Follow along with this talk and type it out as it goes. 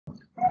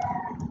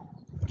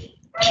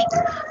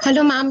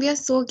Hello, ma'am. We are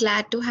so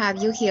glad to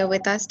have you here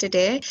with us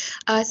today.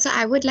 So,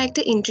 I would like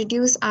to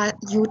introduce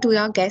you to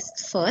your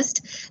guests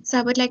first. So,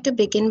 I would like to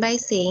begin by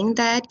saying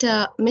that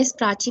Miss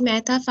Prachi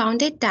Mehta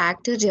found it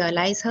TAG to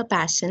realize her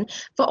passion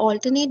for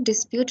alternate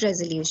dispute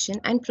resolution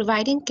and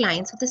providing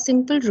clients with a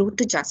simple route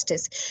to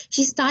justice.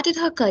 She started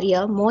her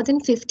career more than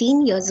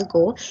 15 years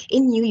ago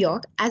in New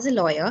York as a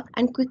lawyer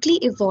and quickly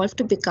evolved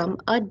to become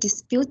a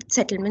dispute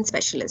settlement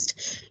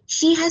specialist.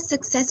 She has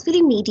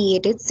successfully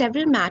mediated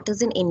several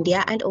matters in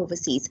India and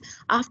overseas.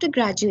 After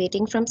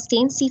graduating from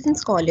St.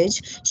 Stephen's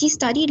College, she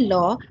studied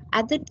law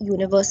at the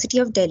University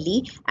of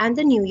Delhi and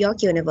the New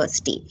York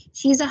University.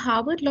 She is a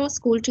Harvard Law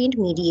School trained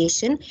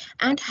mediation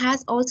and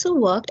has also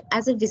worked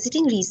as a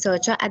visiting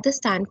researcher at the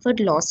Stanford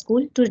Law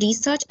School to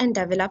research and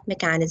develop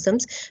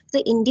mechanisms for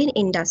the Indian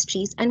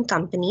industries and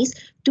companies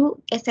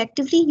to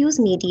effectively use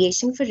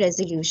mediation for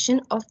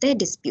resolution of their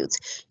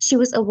disputes. She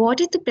was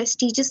awarded the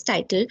prestigious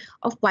title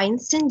of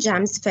Weinstein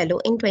James Fellow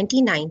in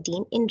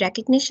 2019 in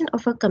recognition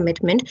of her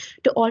commitment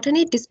to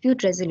alternate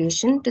dispute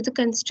resolution to the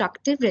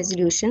constructive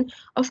resolution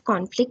of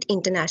conflict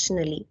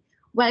internationally.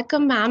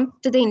 Welcome, ma'am,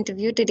 to the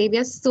interview today. We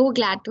are so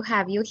glad to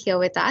have you here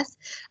with us.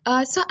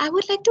 So, I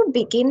would like to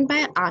begin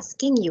by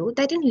asking you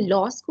that in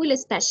law school,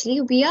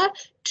 especially, we are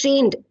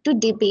trained to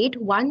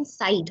debate one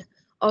side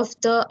of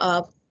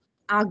the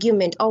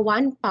argument or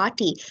one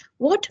party.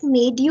 What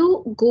made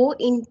you go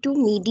into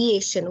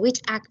mediation, which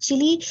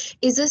actually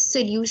is a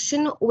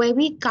solution where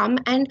we come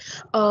and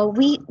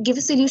we give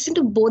a solution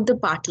to both the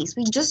parties?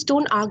 We just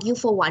don't argue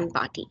for one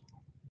party.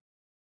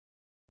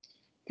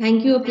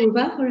 Thank you,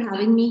 Apurva, for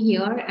having me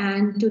here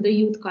and to the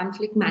Youth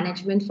Conflict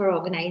Management for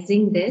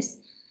organizing this.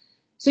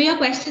 So your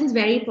question is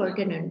very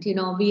pertinent.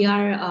 We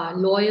are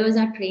lawyers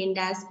are trained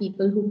as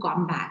people who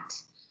combat.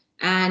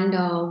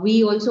 And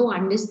we also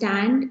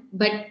understand,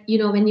 but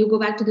when you go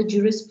back to the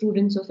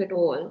jurisprudence of it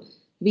all,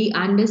 we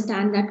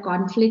understand that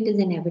conflict is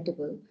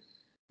inevitable.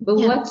 But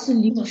what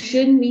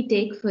solution we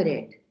take for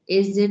it?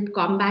 Is it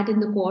combat in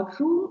the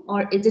courtroom,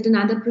 or is it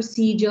another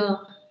procedure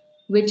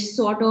which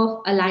sort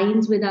of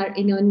aligns with our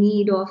inner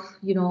need of,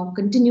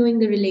 continuing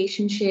the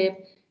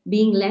relationship,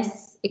 being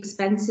less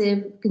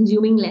expensive,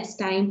 consuming less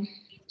time?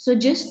 So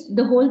just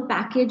the whole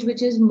package,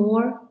 which is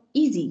more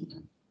easy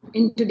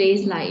in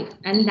today's life,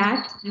 and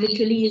that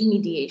literally is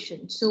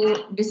mediation.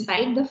 So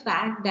despite the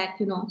fact that,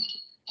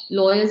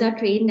 lawyers are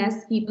trained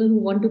as people who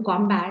want to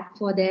combat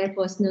for their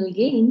personal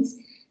gains,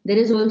 there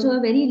is also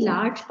a very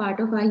large part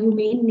of our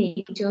humane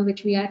nature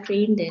which we are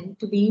trained in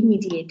to be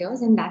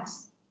mediators, and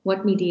that's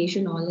what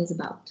mediation all is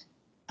about.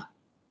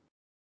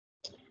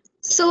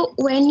 So,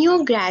 when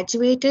you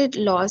graduated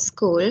law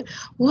school,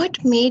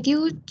 what made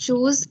you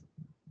choose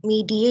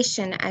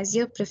mediation as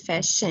your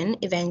profession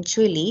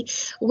eventually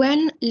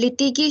when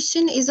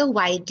litigation is a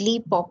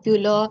widely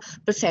popular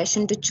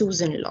profession to choose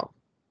in law?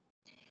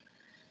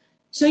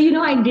 So,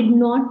 I did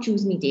not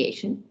choose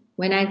mediation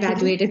when I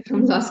graduated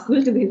from law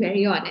school, to be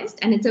very honest.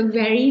 And it's a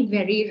very,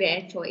 very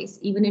rare choice,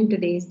 even in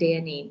today's day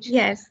and age.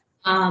 Yes.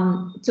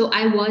 So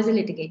I was a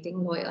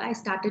litigating lawyer. I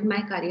started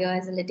my career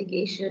as a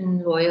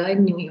litigation lawyer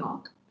in New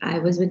York. I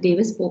was with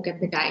Davis Polk at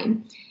the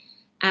time.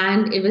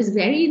 And it was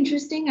very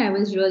interesting. I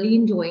was really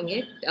enjoying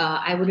it.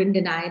 I wouldn't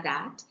deny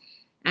that.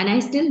 And I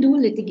still do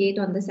litigate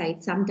on the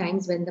side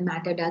sometimes when the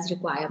matter does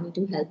require me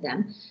to help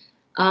them.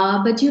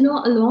 But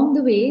along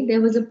the way,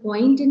 there was a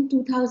point in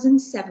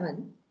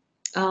 2007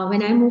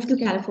 when I moved to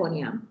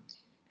California,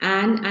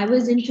 and I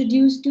was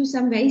introduced to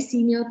some very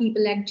senior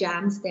people at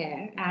JAMS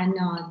there, and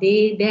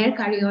their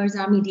careers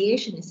are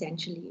mediation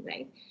essentially,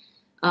 right?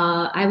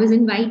 I was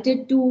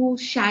invited to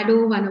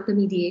shadow one of the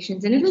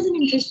mediations, and it was an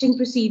interesting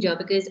procedure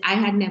because I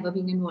had never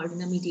been involved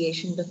in a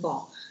mediation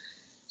before.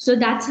 So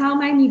that's how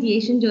my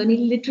mediation journey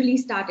literally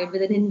started,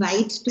 with an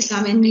invite to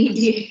come and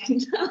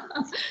mediate.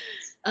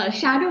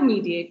 Shadow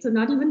mediate, so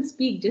not even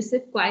speak, just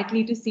sit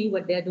quietly to see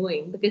what they're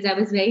doing, because I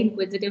was very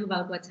inquisitive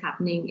about what's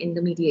happening in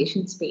the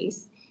mediation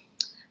space.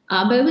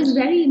 But it was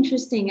very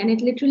interesting, and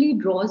it literally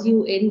draws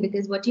you in,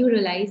 because what you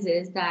realize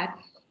is that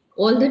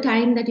all the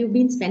time that you've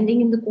been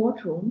spending in the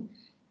courtroom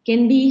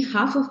can be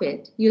half of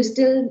it. You're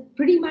still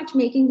pretty much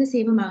making the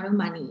same amount of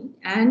money,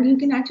 and you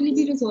can actually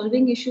be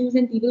resolving issues,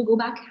 and people go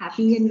back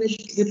happy and with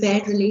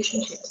repaired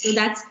relationships. So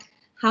that's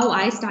how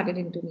I started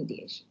into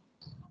mediation.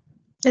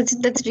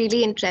 That's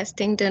really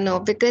interesting to know,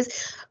 because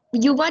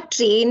you were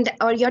trained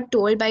or you're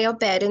told by your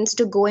parents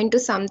to go into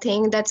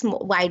something that's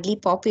widely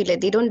popular.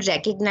 They don't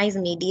recognize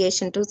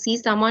mediation. To see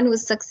someone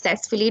who's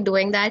successfully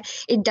doing that,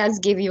 it does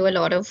give you a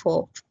lot of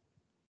hope.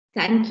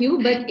 Thank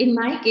you. But in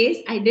my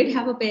case, I did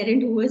have a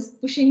parent who was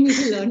pushing me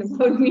to learn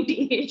about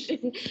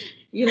mediation.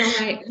 You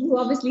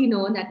obviously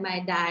know that my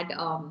dad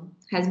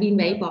has been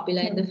very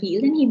popular in the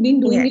field, and he'd been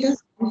doing it a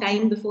long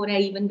time before I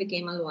even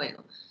became a lawyer.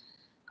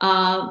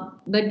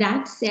 But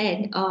that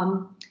said,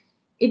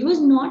 it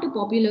was not a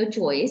popular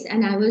choice,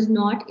 and I was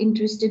not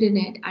interested in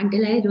it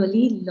until I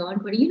really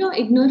learned. But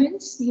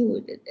ignorance,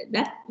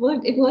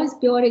 it was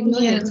pure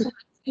ignorance. Yeah.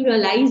 You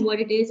realize what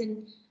it is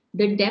and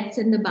the depths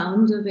and the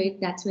bounds of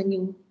it. That's when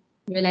you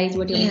realize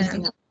what you're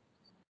missing out.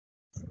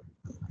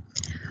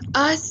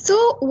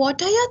 So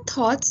what are your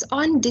thoughts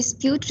on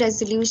dispute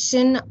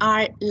resolution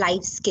are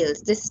life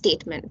skills, this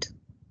statement?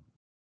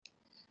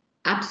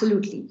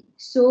 Absolutely.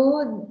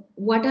 So,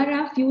 what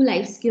are a few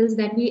life skills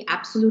that we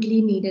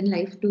absolutely need in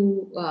life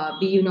to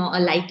be, a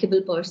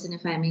likable person,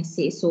 if I may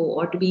say so,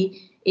 or to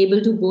be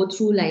able to go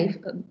through life,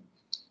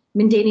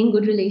 maintaining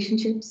good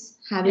relationships,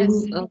 Yes.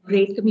 having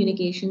great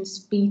communication,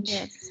 speech,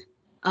 Yes.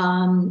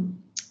 um,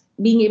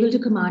 being able to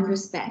command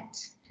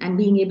respect, and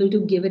being able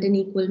to give it in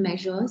equal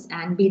measures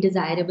and be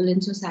desirable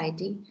in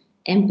society,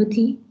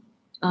 empathy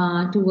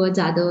towards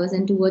others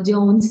and towards your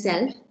own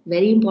self,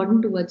 very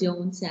important towards your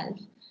own self.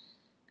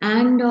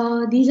 And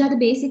these are the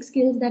basic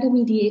skills that a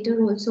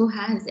mediator also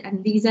has.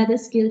 And these are the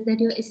skills that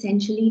you're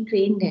essentially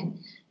trained in.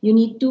 You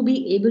need to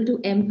be able to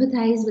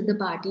empathize with the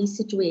party's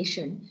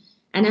situation.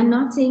 And I'm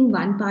not saying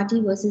one party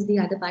versus the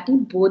other party,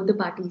 both the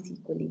parties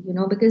equally,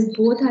 because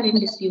both are in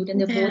dispute and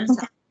they're Yeah. both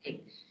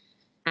suffering.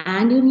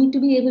 And you need to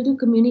be able to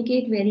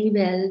communicate very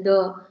well.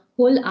 The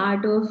whole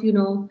art of,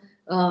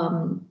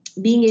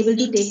 being able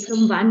to take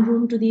from one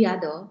room to the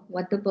other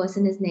what the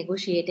person is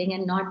negotiating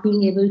and not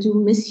being able to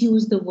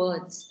misuse the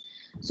words.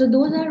 So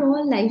those are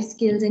all life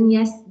skills. And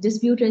yes,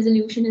 dispute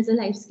resolution is a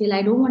life skill.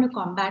 I don't want to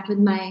combat with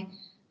my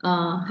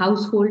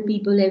household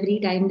people every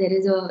time there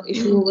is a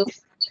issue over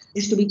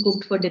is to be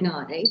cooked for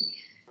dinner, right?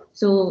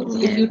 So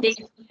if Yeah. you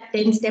take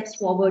 10 steps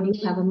forward,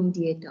 you have a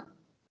mediator.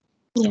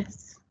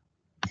 Yes.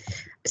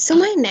 So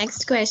my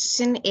next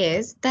question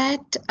is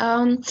that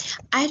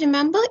I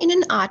remember in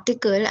an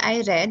article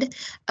I read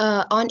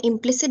on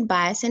implicit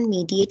bias and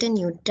mediator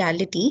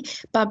neutrality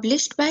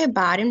published by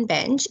Bar and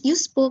Bench, you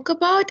spoke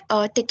about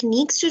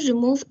techniques to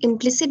remove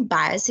implicit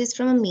biases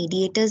from a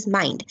mediator's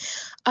mind.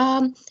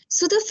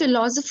 So the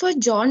philosopher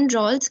John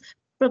Rawls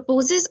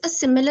proposes a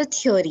similar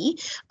theory,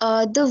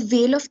 the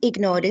veil of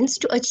ignorance,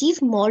 to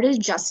achieve moral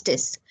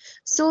justice.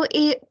 So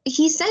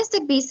he says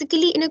that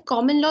basically, in a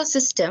common law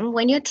system,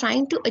 when you're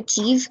trying to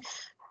achieve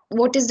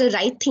what is the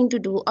right thing to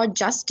do or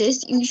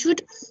justice, you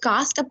should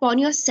cast upon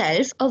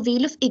yourself a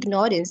veil of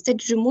ignorance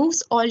that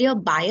removes all your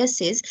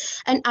biases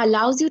and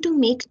allows you to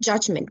make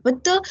judgment.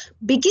 But the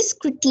biggest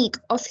critique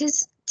of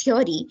his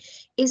theory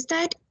is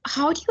that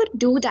how do you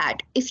do that?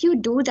 If you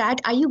do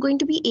that, are you going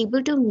to be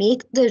able to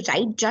make the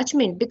right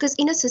judgment? Because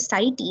in a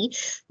society,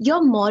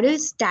 your moral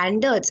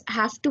standards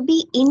have to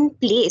be in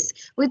place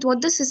with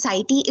what the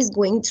society is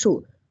going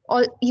through,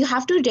 or you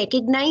have to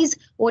recognize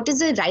what is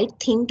the right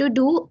thing to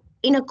do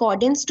in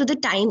accordance to the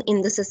time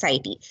in the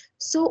society.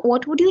 So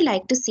what would you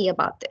like to say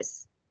about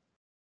this?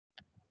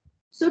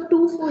 So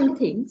twofold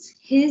things.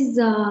 His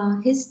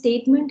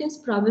statement is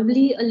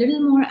probably a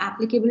little more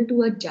applicable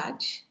to a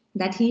judge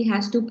that he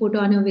has to put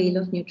on a veil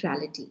of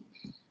neutrality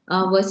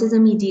versus a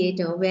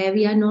mediator where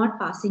we are not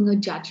passing a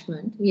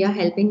judgment. We are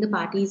helping the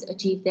parties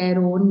achieve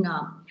their own,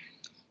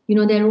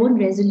 their own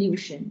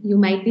resolution. You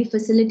might be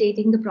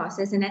facilitating the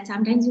process, and at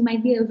sometimes you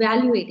might be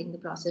evaluating the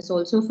process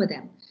also for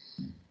them.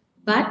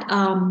 But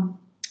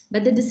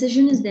the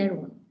decision is their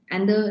own,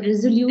 and the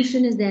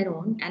resolution is their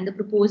own, and the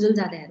proposals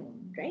are their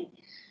own, right?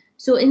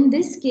 So in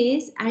this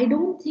case, I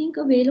don't think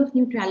a veil of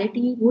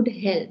neutrality would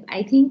help.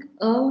 I think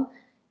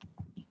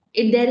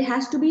there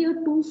has to be a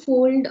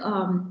twofold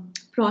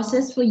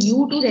process for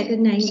you to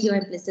recognize your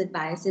implicit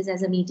biases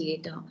as a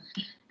mediator.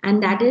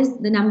 And that is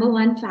the number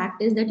one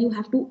fact is that you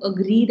have to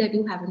agree that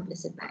you have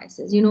implicit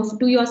biases,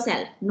 to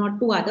yourself, not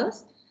to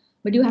others,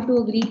 but you have to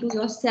agree to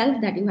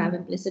yourself that you have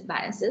implicit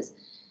biases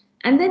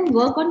and then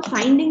work on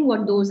finding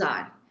what those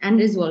are and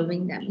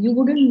resolving them. You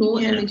wouldn't know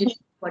Yeah. immediately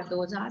what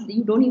those are.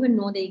 You don't even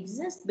know they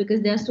exist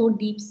because they're so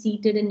deep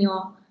seated in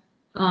your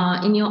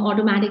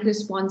automatic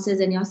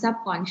responses and your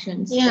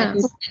subconscious that Yeah.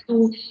 you have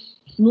to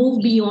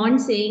move beyond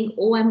saying,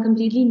 "Oh, I'm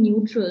completely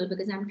neutral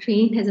because I'm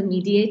trained as a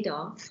mediator,"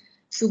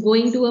 to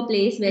going to a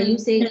place where you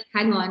say,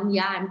 "Hang on,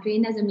 yeah, I'm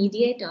trained as a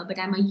mediator, but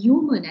I'm a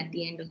human at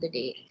the end of the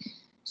day.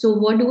 So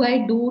what do I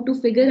do to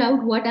figure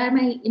out what are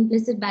my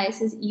implicit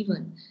biases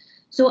even?"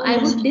 So I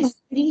Yeah. would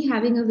disagree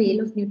having a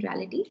veil of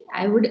neutrality.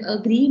 I would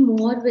agree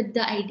more with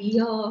the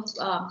idea of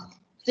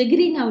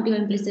figuring out your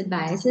implicit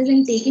biases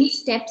and taking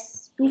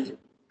steps to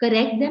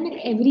correct them in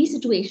every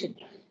situation.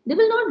 They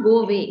will not go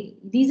away.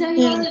 These are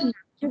Yeah. your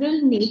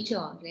natural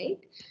nature, right?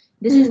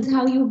 This Hmm. is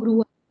how you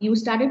grew up. You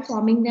started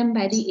forming them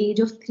by the age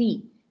of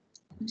 3.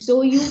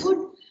 So you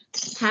would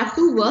have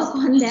to work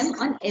on them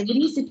on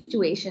every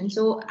situation.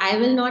 So I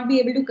will not be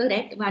able to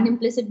correct one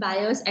implicit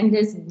bias and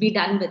just be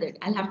done with it.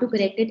 I'll have to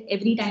correct it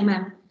every time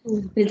I'm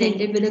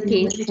presented with a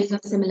case which is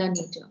of similar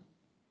nature.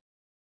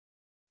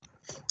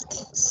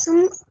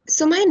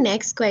 So my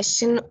next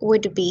question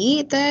would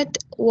be that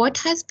what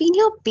has been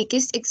your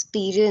biggest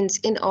experience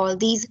in all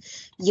these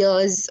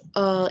years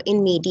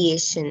in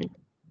mediation?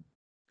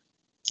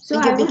 So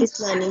Your I would biggest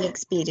learning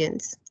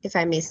experience, if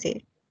I may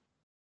say.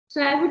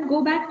 So I would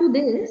go back to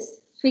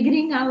this,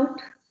 figuring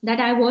out that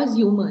I was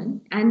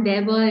human and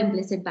there were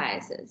implicit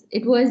biases.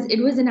 It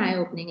was an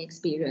eye-opening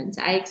experience.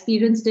 I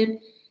experienced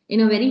it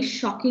in a very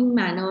shocking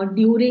manner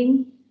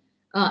during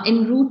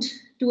en route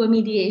to a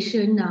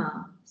mediation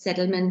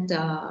settlement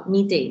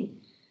meeting.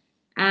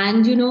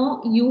 and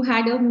you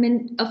had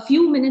a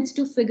few minutes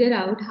to figure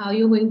out how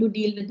you're going to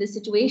deal with the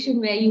situation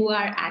where you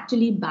are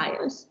actually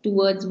biased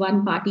towards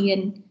one party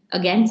and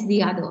against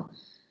the other.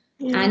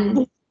 Yeah.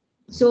 And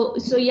so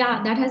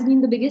yeah, that has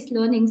been the biggest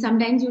learning.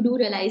 Sometimes you do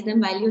realize them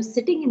while you're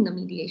sitting in the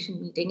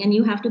mediation meeting, and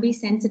you have to be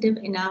sensitive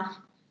enough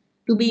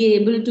to be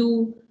able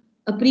to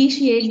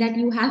appreciate that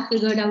you have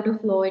figured out a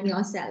flaw in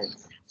yourself.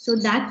 So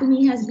that to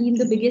me has been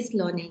the biggest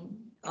learning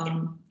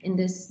in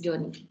this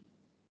journey.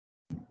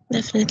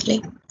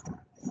 Definitely.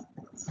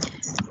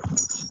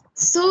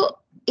 So,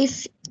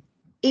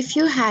 if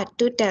you had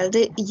to tell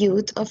the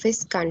youth of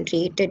his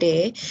country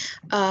today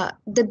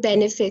the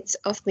benefits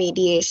of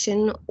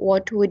mediation,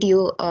 what would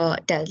you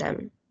tell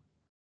them?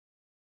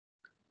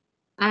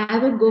 I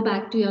would go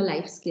back to your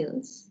life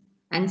skills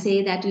and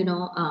say that,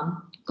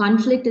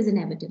 conflict is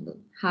inevitable.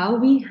 How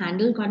we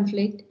handle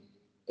conflict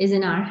is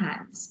in our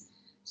hands.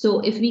 So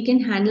if we can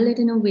handle it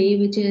in a way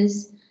which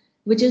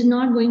is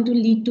not going to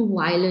lead to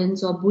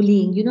violence or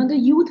bullying, the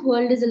youth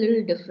world is a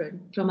little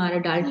different from our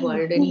adult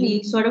world, and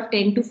we sort of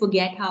tend to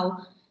forget how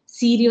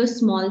serious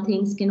small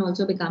things can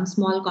also become,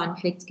 small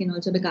conflicts can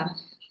also become.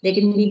 There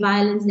can be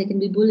violence, there can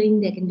be bullying,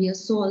 there can be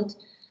assault.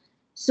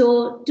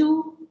 So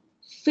to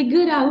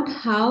figure out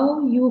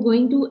how you're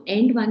going to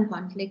end one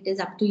conflict is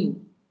up to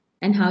you,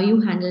 and how you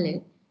handle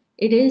it.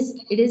 It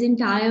is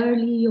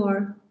entirely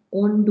your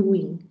own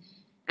doing.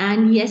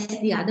 And yes,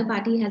 the other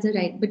party has a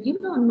right, but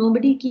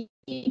nobody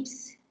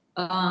keeps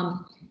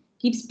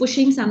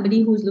pushing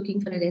somebody who's looking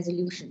for a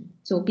resolution.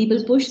 So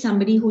people push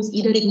somebody who's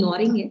either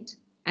ignoring it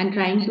and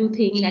trying to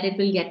think that it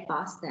will get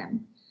past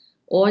them,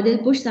 or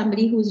they'll push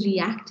somebody who's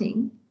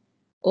reacting,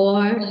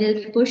 or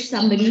they'll push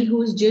somebody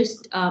who's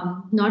just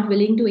not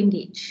willing to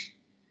engage.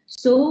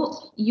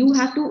 So you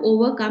have to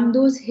overcome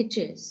those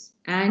hitches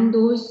and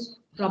those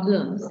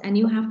problems, and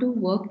you have to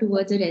work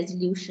towards a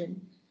resolution.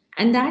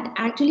 And that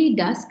actually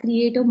does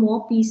create a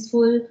more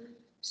peaceful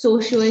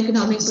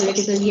socio-economic,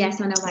 political,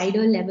 yes, on a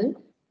wider level,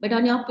 but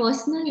on your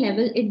personal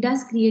level, it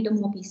does create a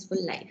more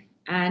peaceful life.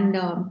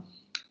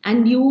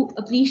 And you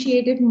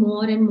appreciate it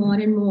more and more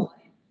and more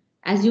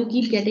as you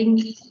keep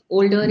getting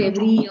older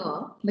every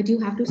year, but you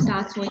have to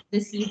start sowing the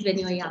seeds when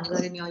you're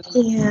younger in your youth.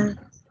 Yeah.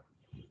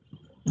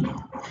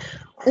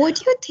 What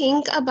do you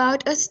think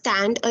about a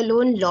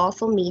standalone law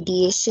for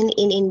mediation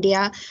in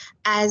India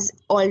as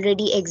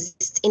already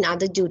exists in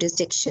other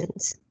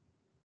jurisdictions?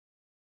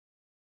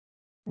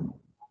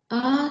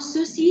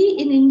 So see,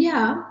 in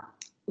India,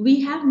 we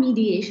have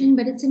mediation,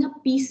 but it's in a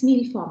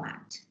piecemeal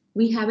format.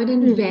 We have it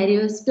in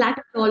various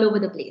platforms all over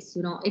the place.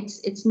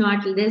 It's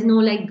not, there's no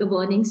like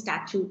governing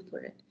statute for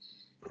it.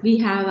 We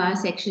have our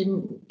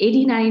section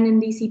 89 in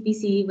the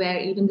CPC, where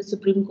even the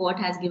Supreme Court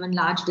has given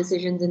large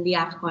decisions in the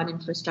AFCON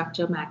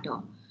infrastructure matter.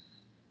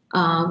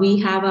 We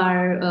have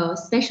our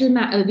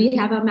we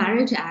have our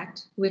Marriage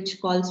Act, which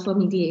calls for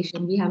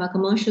mediation. We have our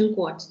commercial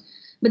courts.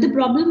 But the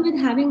problem with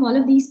having all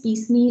of these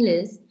piecemeal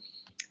is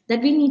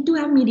that we need to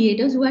have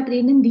mediators who are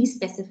trained in these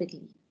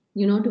specifically,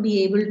 to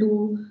be able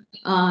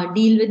to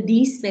deal with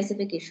these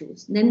specific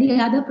issues. Then the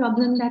other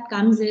problem that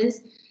comes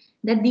is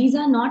that these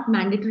are not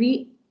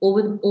mandatory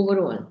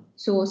overall.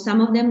 So some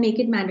of them make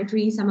it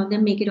mandatory, some of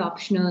them make it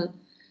optional.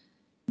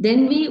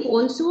 Then we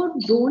also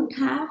don't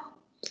have,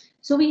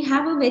 so we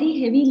have a very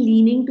heavy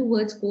leaning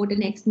towards court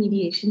and ex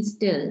mediation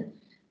still,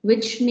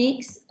 which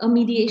makes a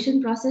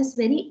mediation process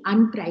very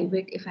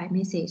unprivate, if I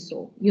may say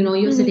so.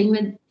 You're sitting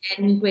with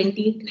 10,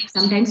 20,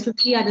 sometimes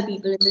 50 other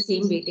people in the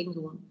same waiting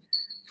room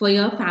for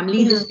your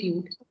family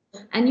dispute.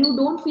 And you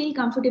don't feel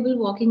comfortable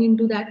walking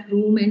into that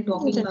room and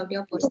talking about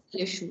your personal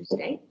issues,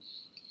 right?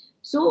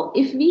 So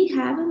if we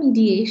have a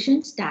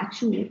mediation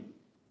statute,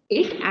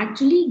 it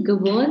actually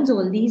governs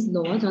all these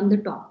laws on the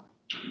top.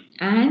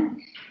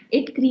 And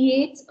it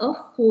creates a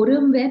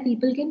forum where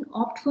people can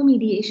opt for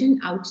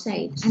mediation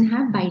outside and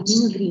have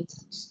binding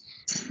agreements,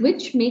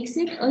 which makes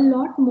it a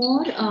lot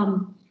more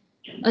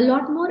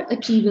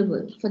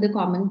achievable for the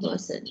common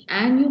person.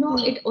 And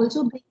it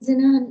also brings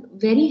in a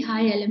very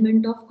high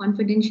element of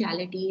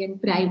confidentiality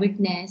and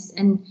privateness,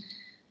 and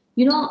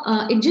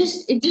it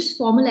just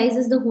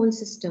formalizes the whole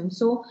system.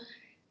 So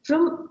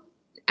from,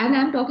 and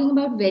I'm talking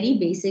about very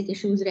basic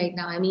issues right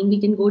now. I mean, we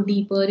can go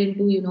deeper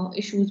into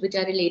issues which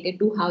are related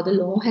to how the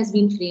law has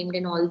been framed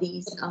in all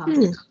these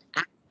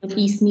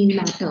piecemeal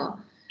matter.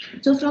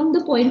 So from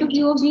the point of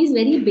view of these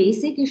very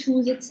basic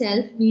issues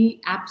itself,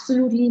 we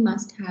absolutely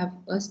must have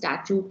a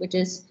statute which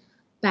is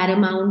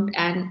paramount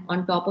and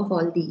on top of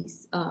all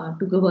these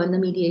to govern the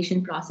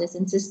mediation process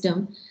and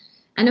system.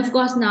 And of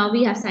course, now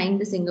we have signed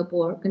the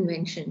Singapore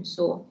Convention.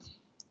 So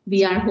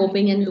we are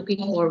hoping and looking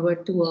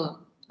forward to a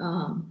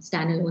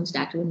standalone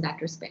statute in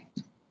that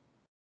respect.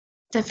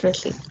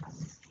 Definitely.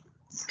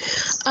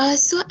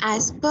 So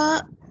as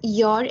per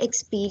your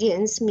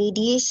experience,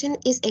 mediation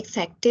is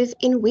effective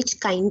in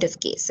which kind of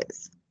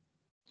cases?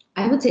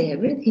 I would say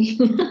everything.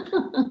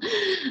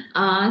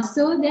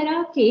 So there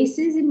are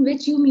cases in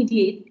which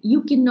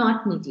you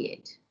cannot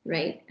mediate,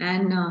 right?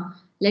 And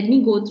let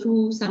me go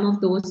through some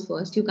of those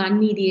first. You can't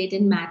mediate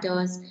in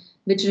matters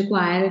which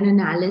require an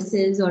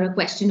analysis or a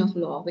question of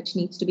law, which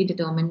needs to be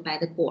determined by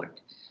the court,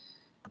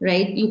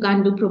 right? You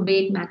can't do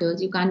probate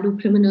matters, you can't do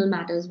criminal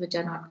matters which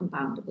are not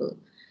compoundable,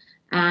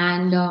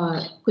 and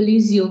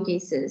collusio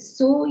cases.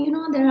 So,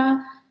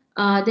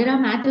 there are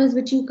matters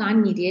which you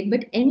can't mediate,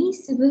 but any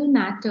civil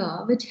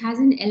matter which has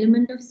an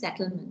element of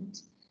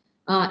settlement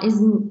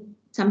is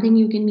something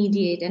you can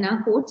mediate. And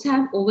our courts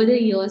have, over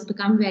the years,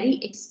 become very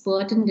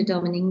expert in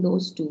determining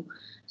those two.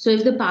 So,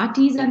 if the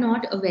parties are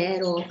not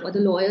aware of, or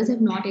the lawyers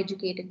have not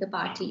educated the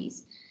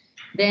parties,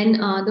 then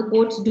the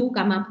courts do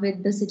come up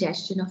with the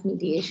suggestion of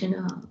mediation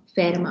a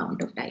fair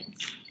amount of times.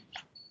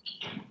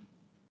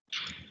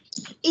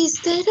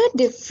 Is there a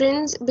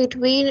difference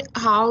between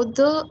how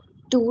the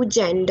two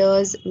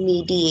genders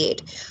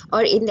mediate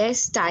or in their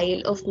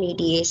style of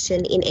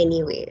mediation in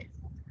any way?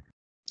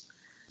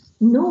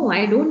 No,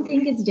 I don't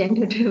think it's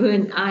gender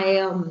driven.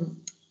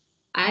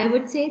 I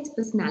would say it's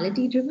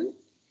personality driven.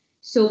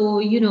 So,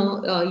 you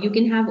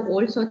can have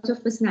all sorts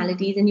of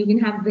personalities and you can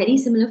have very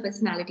similar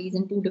personalities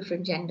in two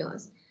different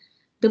genders.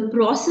 The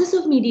process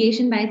of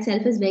mediation by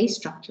itself is very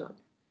structured.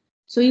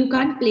 So you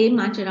can't play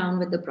much around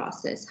with the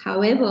process.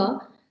 However,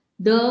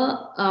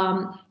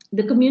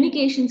 the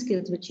communication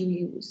skills which you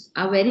use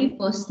are very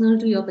personal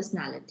to your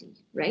personality,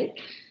 right?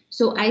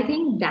 So I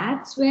think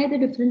that's where the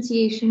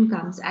differentiation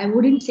comes. I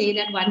wouldn't say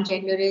that one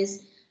gender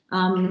is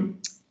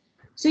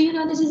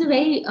this is a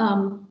very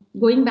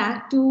going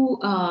back to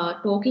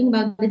talking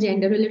about the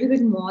gender a little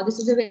bit more. This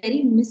is a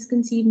very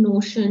misconceived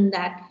notion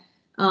that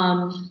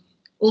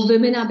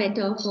women are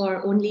better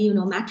for only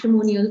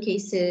matrimonial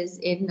cases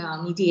in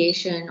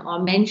mediation, or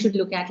men should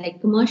look at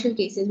like commercial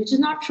cases, which is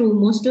not true.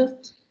 Most of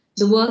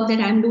the work that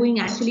I'm doing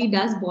actually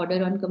does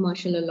border on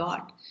commercial a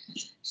lot.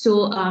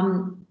 So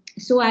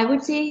I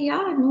would say,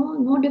 yeah,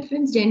 no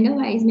difference gender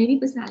wise, maybe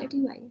personality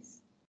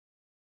wise.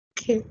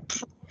 Okay.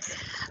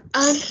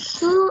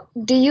 So,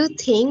 do you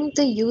think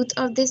the youth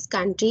of this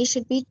country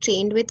should be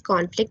trained with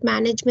conflict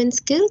management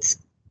skills?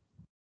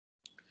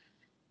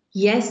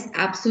 Yes,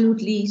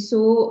 absolutely.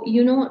 So,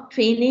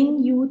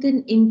 training youth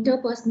in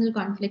interpersonal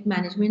conflict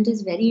management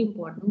is very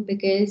important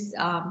because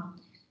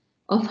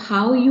of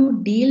how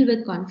you deal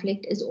with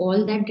conflict is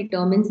all that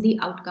determines the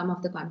outcome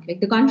of the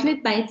conflict. The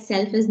conflict by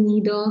itself is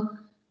neither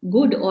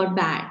good or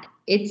bad.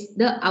 It's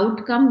the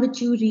outcome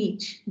which you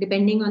reach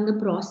depending on the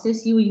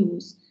process you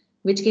use,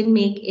 which can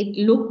make it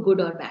look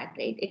good or bad,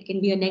 right? It can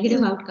be a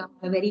negative outcome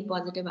or a very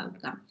positive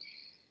outcome.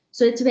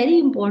 So it's very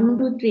important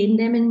to train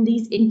them in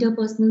these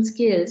interpersonal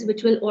skills,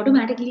 which will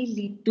automatically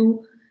lead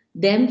to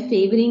them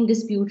favoring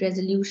dispute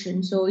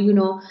resolution. So,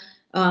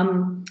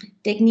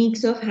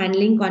 techniques of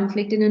handling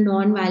conflict in a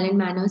non-violent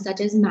manner,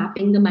 such as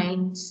mapping the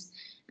minds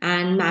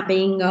and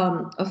mapping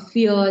of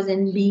fears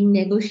and being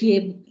able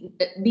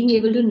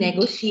to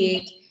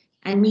negotiate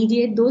and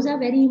mediate, those are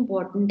very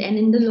important. And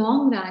in the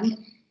long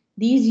run,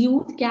 these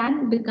youth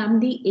can become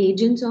the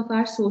agents of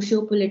our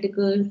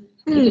socio-political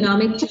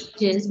economic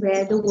changes,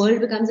 where the world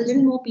becomes a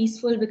little more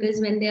peaceful,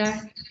 because when they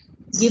are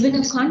given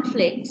a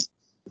conflict,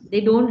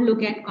 they don't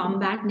look at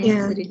combat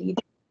necessarily, they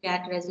look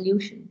at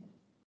resolution.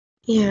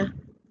 Yeah.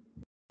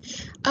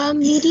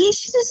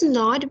 Mediation is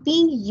not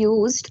being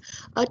used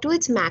to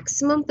its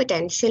maximum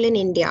potential in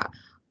India.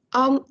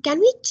 Can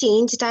we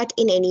change that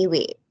in any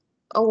way?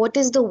 Or what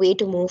is the way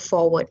to move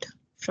forward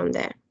from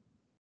there?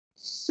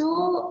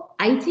 So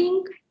I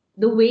think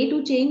the way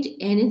to change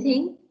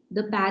anything,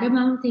 the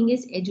paramount thing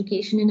is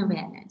education and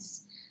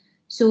awareness.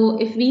 So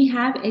if we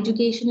have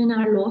education in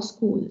our law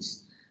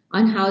schools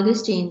on how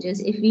this changes,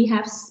 if we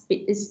have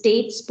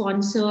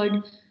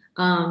state-sponsored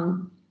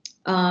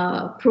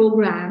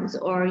programs,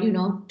 or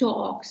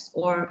talks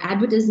or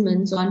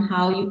advertisements on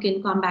how you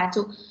can combat.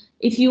 So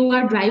if you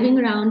are driving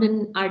around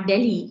in our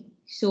Delhi,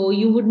 so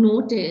you would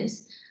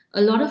notice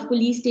a lot of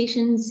police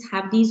stations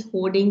have these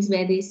hoardings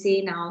where they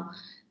say now,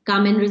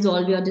 come and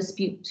resolve your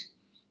dispute.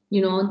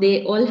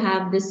 They all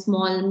have this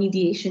small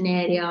mediation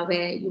area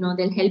where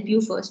they'll help you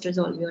first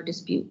resolve your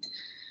dispute.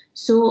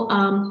 So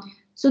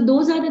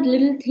those are the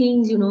little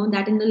things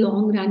that in the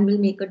long run will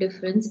make a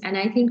difference, and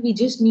I think we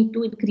just need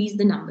to increase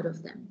the number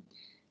of them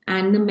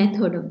and the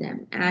method of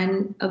them.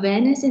 And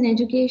awareness and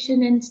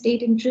education and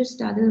state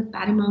interest are the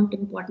paramount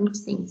important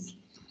things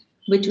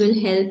which will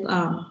help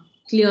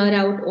clear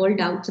out all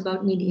doubts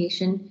about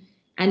mediation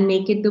and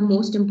make it the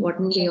most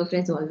important way of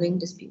resolving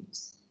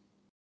disputes.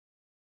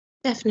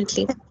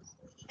 Definitely.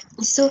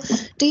 So,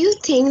 do you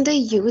think the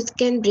youth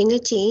can bring a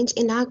change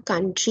in our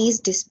country's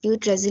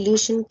dispute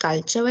resolution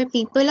culture, where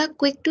people are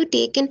quick to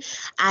take an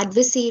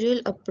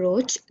adversarial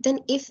approach? Then,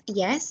 if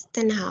yes,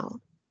 then how?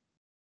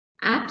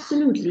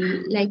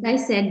 Absolutely. Like I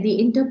said, the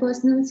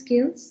interpersonal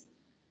skills,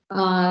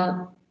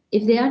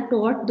 if they are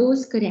taught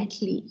those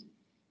correctly,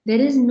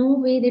 there is no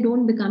way they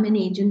don't become an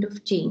agent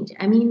of change.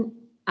 I mean,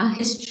 our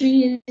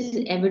history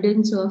is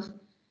evidence of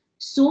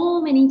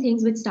so many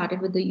things which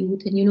started with the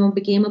youth and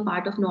became a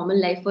part of normal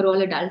life for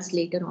all adults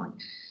later on.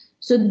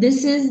 So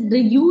the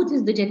youth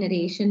is the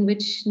generation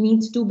which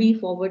needs to be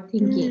forward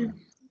thinking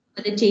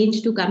for the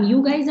change to come.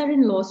 You guys are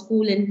in law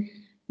school, and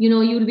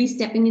you'll be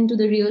stepping into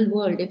the real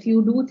world. If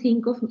you do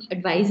think of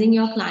advising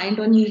your client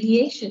on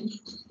mediation,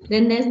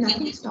 then there's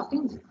nothing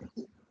stopping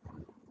you.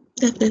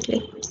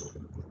 Definitely.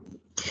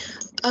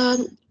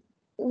 Um,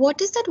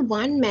 what is that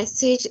one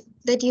message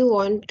that you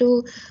want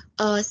to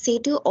say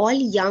to all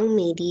young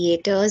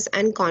mediators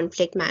and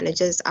conflict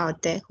managers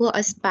out there who are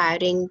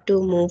aspiring to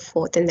move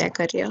forth in their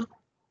career?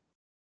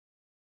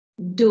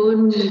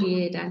 Don't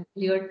mediate until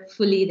you're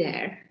fully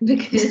there,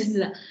 because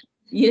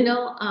you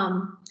know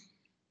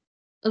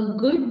a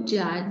good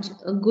judge,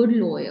 a good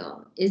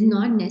lawyer is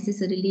not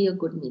necessarily a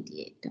good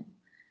mediator.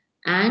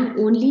 And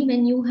only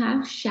when you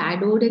have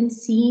shadowed and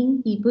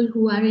seen people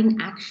who are in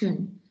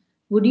action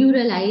would you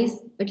realize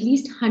at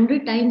least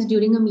 100 times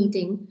during a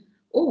meeting,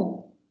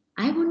 oh,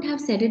 I wouldn't have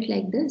said it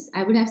like this,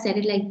 I would have said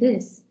it like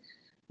this.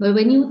 But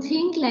when you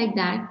think like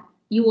that,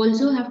 you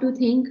also have to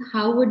think,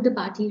 how would the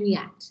party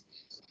react?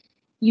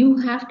 You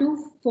have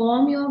to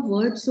form your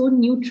words so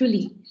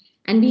neutrally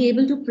and be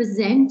able to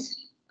present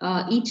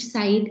each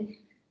side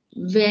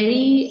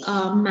very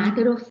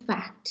matter of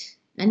fact,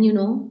 and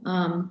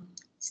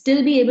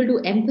still be able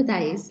to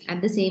empathize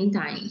at the same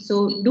time.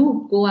 So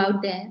do go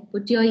out there,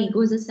 put your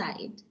egos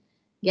aside,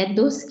 get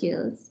those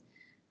skills.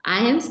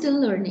 I am still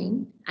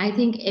learning. I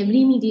think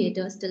every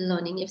mediator is still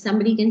learning. If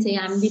somebody can say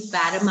I'm the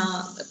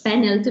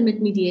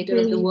penultimate mediator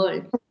of the Mm.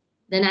 world,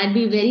 then I'd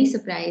be very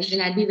surprised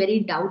and I'd be very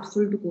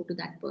doubtful to go to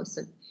that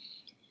person.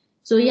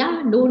 So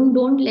yeah,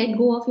 don't let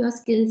go of your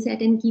skill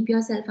set and keep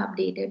yourself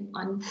updated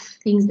on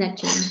things that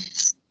change.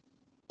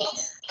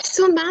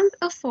 So, ma'am,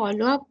 a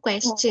follow-up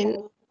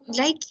question.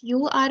 Like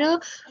you are a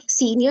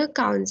senior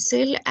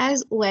counsel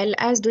as well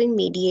as doing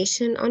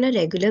mediation on a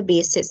regular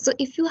basis. So,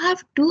 if you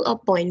have two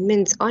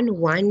appointments on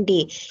one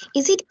day,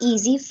 is it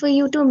easy for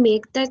you to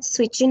make that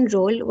switch in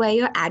role where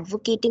you're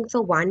advocating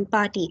for one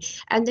party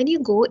and then you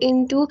go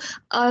into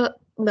a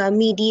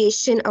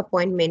mediation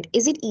appointment?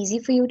 Is it easy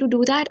for you to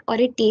do that, or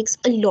it takes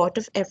a lot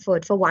of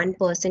effort for one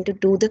person to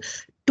do the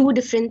two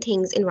different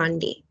things in one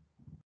day?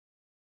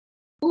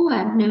 Oh,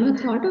 I've never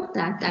thought of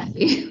that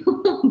way.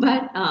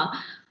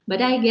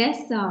 But I guess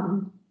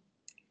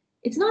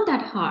it's not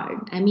that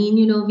hard. I mean,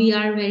 we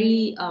are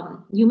very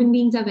human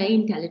beings are very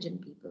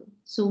intelligent people.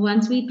 So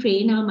once we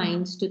train our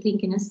minds to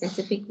think in a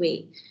specific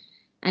way,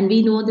 and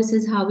we know this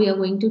is how we are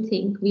going to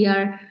think, we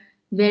are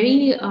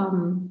very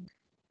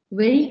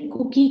very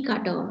cookie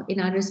cutter in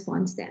our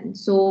response then.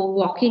 So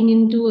walking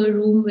into a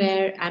room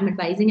where I'm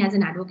advising as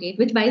an advocate,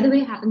 which by the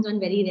way happens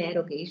on very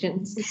rare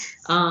occasions,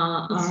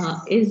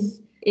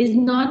 is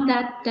not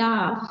that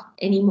tough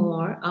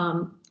anymore.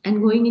 And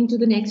going into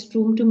the next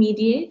room to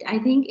mediate, I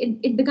think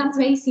it becomes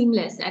very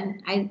seamless.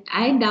 And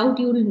I doubt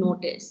you will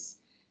notice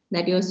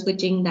that you're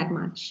switching that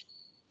much.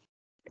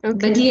 But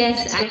Okay.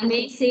 yes, I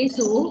may say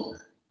so.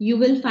 You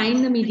will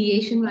find the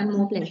mediation one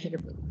more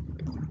pleasurable.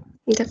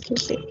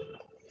 Definitely.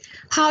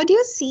 How do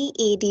you see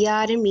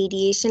ADR and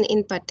mediation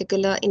in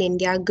particular in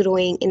India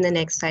growing in the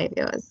next 5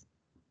 years?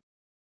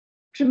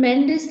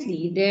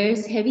 Tremendously.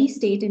 There's heavy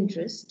state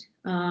interest.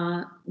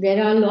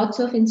 There are lots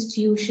of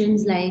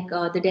institutions like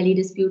the Delhi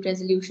Dispute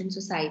Resolution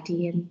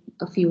Society and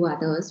a few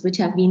others which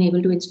have been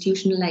able to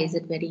institutionalize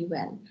it very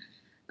well.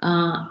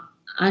 Uh,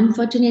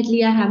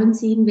 Unfortunately, I haven't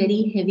seen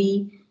very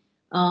heavy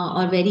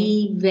or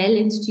very well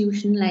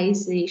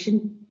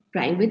institutionalization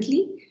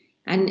privately,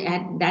 and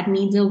that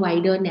needs a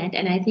wider net.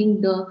 And I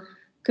think the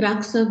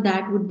crux of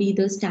that would be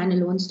the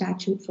standalone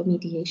statute for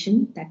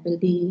mediation that will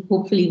be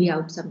hopefully be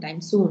out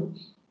sometime soon.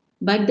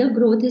 But the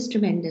growth is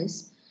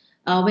tremendous.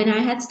 When I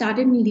had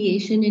started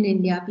mediation in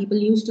India, people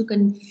used to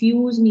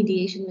confuse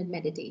mediation with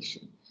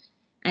meditation,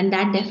 and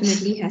that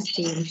definitely has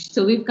changed.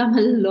 So we've come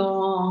a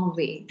long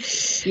way.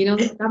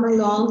 We've come a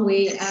long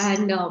way,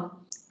 and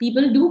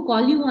people do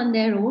call you on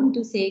their own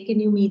to say, "Can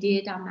you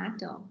mediate our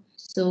matter?"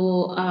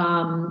 So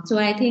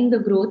I think the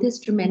growth is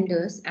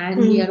tremendous, and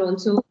we Hmm. are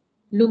also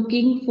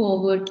looking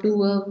forward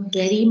to a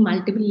very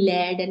multiple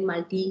layered and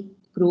multi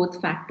growth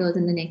factors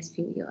in the next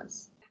few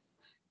years.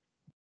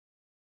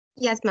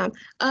 Yes, ma'am.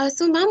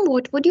 So, ma'am,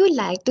 what would you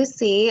like to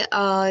say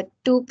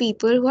to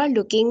people who are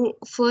looking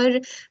for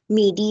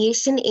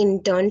mediation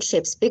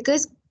internships?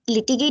 Because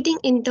litigating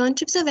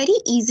internships are very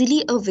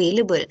easily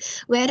available,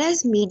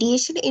 whereas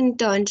mediation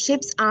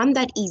internships aren't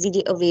that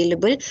easily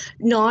available,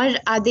 nor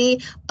are they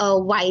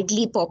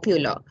widely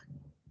popular.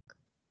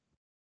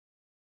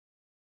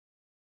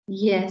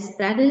 Yes,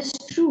 that is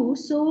true.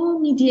 So,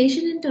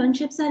 mediation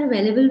internships are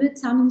available with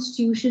some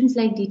institutions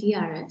like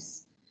DTRS.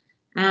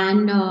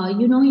 And,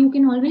 you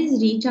can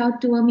always reach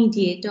out to a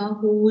mediator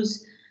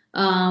whose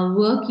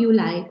work you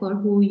like or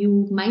who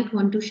you might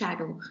want to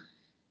shadow.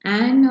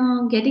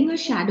 And getting a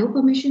shadow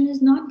permission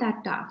is not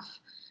that tough.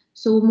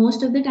 So,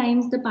 most of the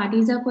times, the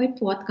parties are quite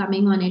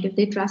forthcoming on it if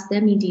they trust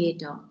their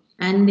mediator.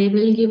 And they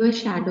will give a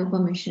shadow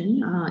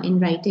permission in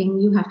writing.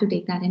 You have to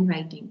take that in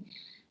writing.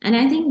 And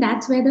I think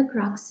that's where the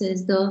crux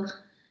is. The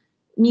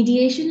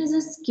mediation is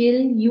a skill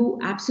you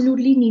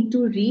absolutely need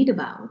to read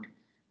about,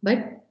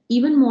 but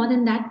even more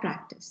than that,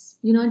 practice.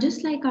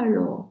 Just like our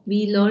law,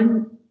 we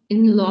learn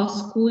in law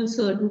school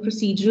certain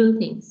procedural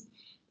things.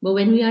 But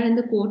when we are in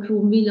the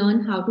courtroom, we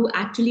learn how to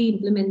actually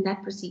implement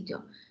that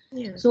procedure.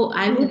 Yeah. So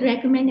I would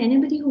recommend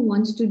anybody who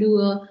wants to do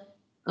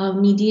a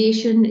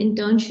mediation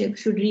internship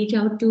should reach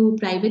out to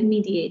private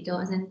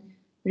mediators and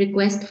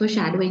request for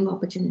shadowing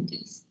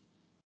opportunities.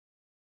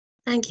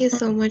 Thank you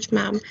so much,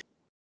 ma'am.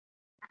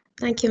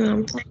 Thank you,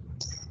 ma'am.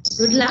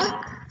 Good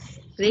luck.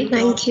 Great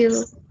Thank talk.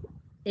 you.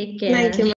 Take care. Thank you.